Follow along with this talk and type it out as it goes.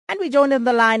we joined on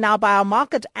the line now by our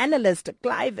market analyst,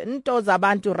 Clive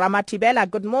Ramathibela.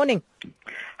 Good morning.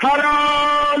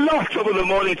 Hello, top of the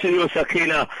morning to you,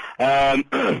 Sakina.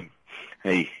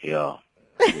 Hey, yeah.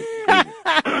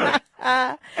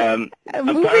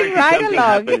 Moving right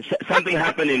along. Something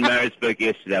happened in Maritzburg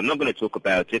yesterday. I'm not going to talk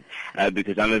about it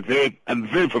because I'm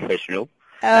very professional.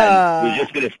 We're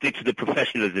just going to stick to the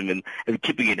professionalism and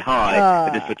keeping it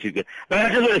high. Just for too good. But I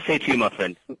just want to say to you, my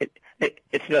friend,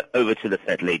 it's not over till the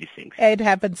fat lady sings. It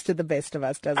happens to the best of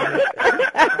us, doesn't it?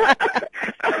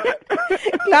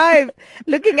 Clive,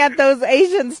 looking at those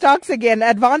Asian stocks again,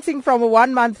 advancing from a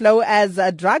 1-month low as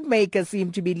drug makers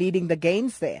seem to be leading the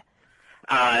gains there.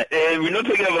 We're not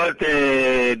talking about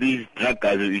these drug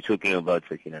guys that we're talking about,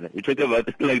 Sakina. We're talking about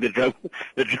like the drug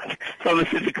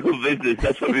pharmaceutical business.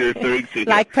 That's what we're referring to.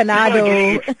 Like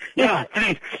Panado. Yeah,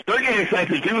 please, don't get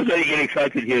excited. People don't get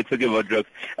excited here talking about drugs.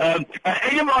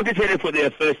 Asian markets headed for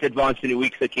their first advance in a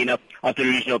week, Sakina, after the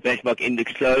regional benchmark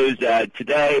index closed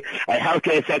today.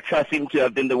 Healthcare sector seemed to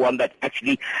have been the one that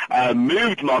actually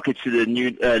moved markets to the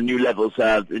new levels,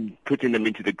 putting them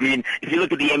into the green. If you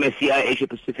look at the MSCI Asia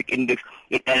Pacific Index,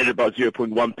 it added about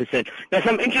 0.1%. Now,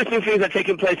 some interesting things are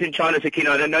taking place in China, Sakina.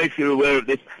 I don't know if you're aware of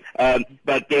this,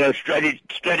 but their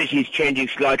strategy is changing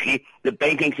slightly. The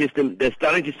banking system, they're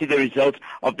starting to see the results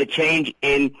of the change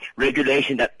in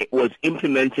regulation that was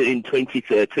implemented in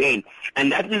 2013.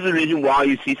 And that is the reason why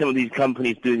you see some of these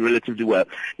companies doing relatively well.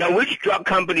 Now, which drug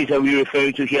companies are we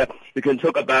referring to here? We can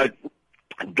talk about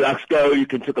Glaxo, you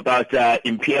can talk about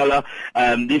Imperial.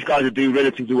 These guys are doing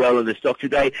relatively well on the stock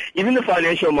today. Even the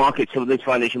financial markets, some of those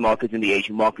financial markets in the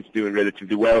Asian markets doing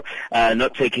relatively well,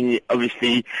 not taking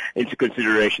obviously into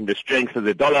consideration the strength of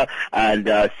the dollar and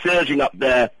surging up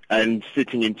there and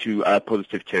sitting into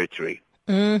positive territory.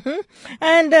 Mm-hmm.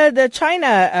 And the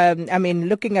China,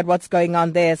 looking at what's going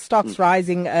on there, stocks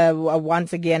rising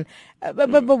once again.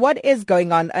 But what is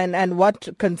going on and what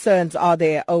concerns are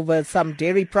there over some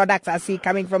dairy products I see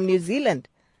coming from New Zealand?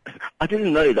 I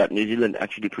didn't know that New Zealand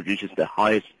actually produces the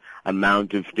highest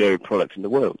amount of dairy products in the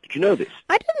world. Did you know this?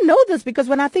 I didn't know this because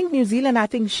when I think New Zealand, I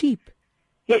think sheep.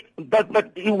 Yeah, but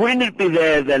wouldn't it be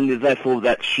there then, therefore,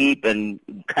 that sheep and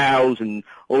cows and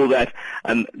all that,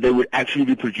 they would actually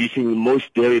be producing the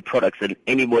most dairy products than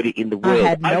anybody in the world? I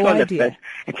had no idea.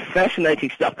 It's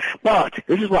fascinating stuff. But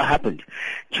this is what happened.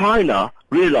 China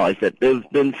realized that there's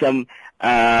been some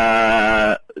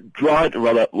powdered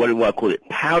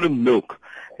milk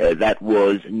that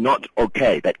was not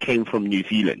okay, that came from New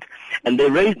Zealand. And they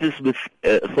raised this with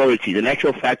authorities. In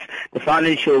actual fact, the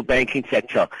financial banking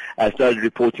sector started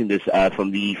reporting this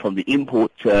from the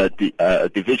import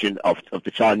division of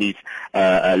the Chinese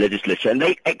legislature. And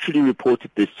they actually reported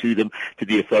this to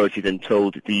the authorities, and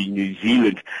told the New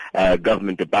Zealand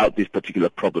government about this particular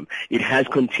problem. It has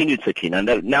continued, Sakina,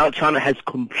 and now China has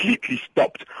completely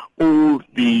stopped all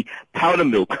the powder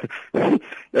milk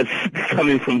that's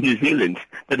coming from New Zealand,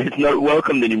 that is not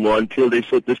welcomed anymore until they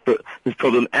sort this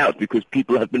problem out, because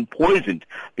people have been poisoned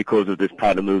because of this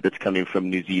powder milk that's coming from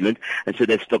New Zealand, and so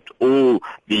they've stopped all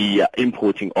the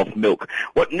importing of milk.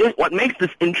 What makes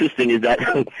this interesting is that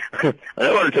I don't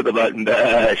want to talk about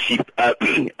sheep, but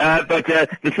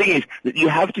the thing is that you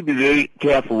have to be very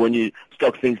careful when you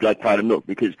stock things like powder milk,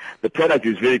 because the product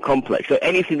is very complex. So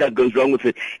anything that goes wrong with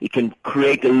it, it can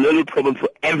create a little problem for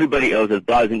everybody else that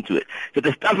buys into it. So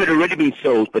the stuff had already been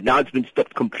sold, but now it's been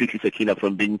stopped completely, Sakina,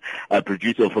 from being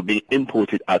produced or from being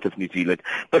imported out of New Zealand.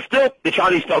 But still, the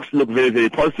Chinese stocks look very, very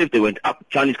positive. They went up.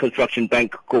 Chinese Construction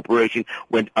Bank Corporation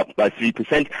went up by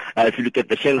 3%. If you look at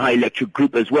the Shanghai Electric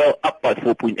Group as well, up by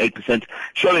 4.8%,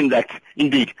 showing that,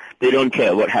 indeed, they don't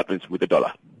care what happens with the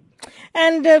dollar.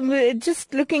 And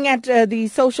just looking at the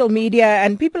social media,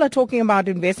 and people are talking about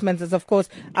investments as, of course,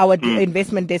 our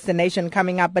investment destination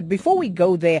coming up. But before we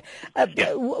go there,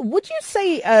 would you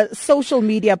say social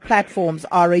media platforms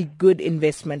are a good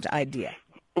investment idea?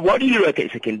 What do you reckon,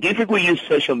 Sakin? Do you think we use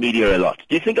social media a lot?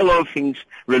 Do you think a lot of things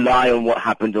rely on what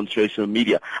happens on social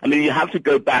media? I mean, you have to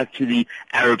go back to the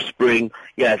Arab Spring.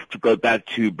 You have to go back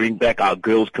to bring back our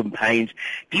girls' campaigns.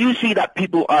 Do you see that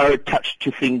people are attached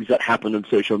to things that happen on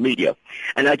social media?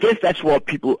 And I guess that's why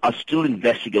people are still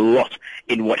investing a lot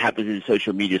in what happens in the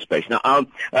social media space. Now,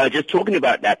 just talking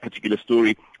about that particular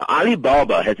story,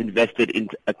 Alibaba has invested in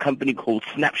a company called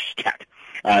Snapchat,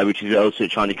 which is also a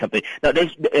Chinese company. Now,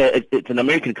 it's an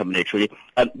American company, actually.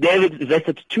 They've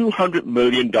invested $200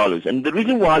 million. And the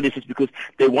reason why this is because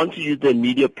they want to use their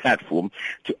media platform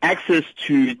to access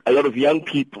to a lot of young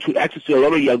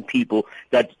people,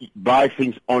 that buy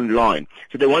things online.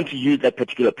 So they want to use that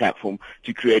particular platform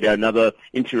to create another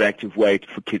interactive way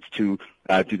for kids to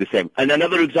do the same. And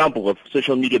another example of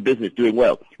social media business doing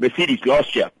well, Mercedes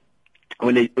last year,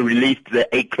 when they released the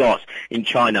A-Class in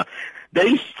China,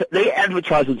 they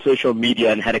advertised on social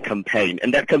media and had a campaign,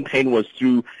 and that campaign was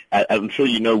through, I'm sure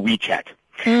you know, WeChat.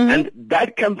 And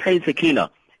that campaign, Sakina,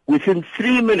 within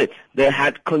 3 minutes, they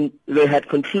had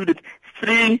concluded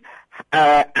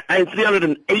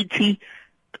 380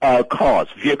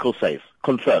 vehicle sales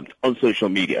confirmed on social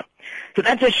media. So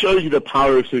that just shows you the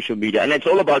power of social media, and it's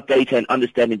all about data and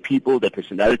understanding people, their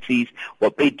personalities,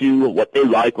 what they do, what they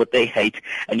like, what they hate,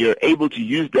 and you're able to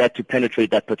use that to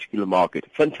penetrate that particular market.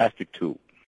 Fantastic tool.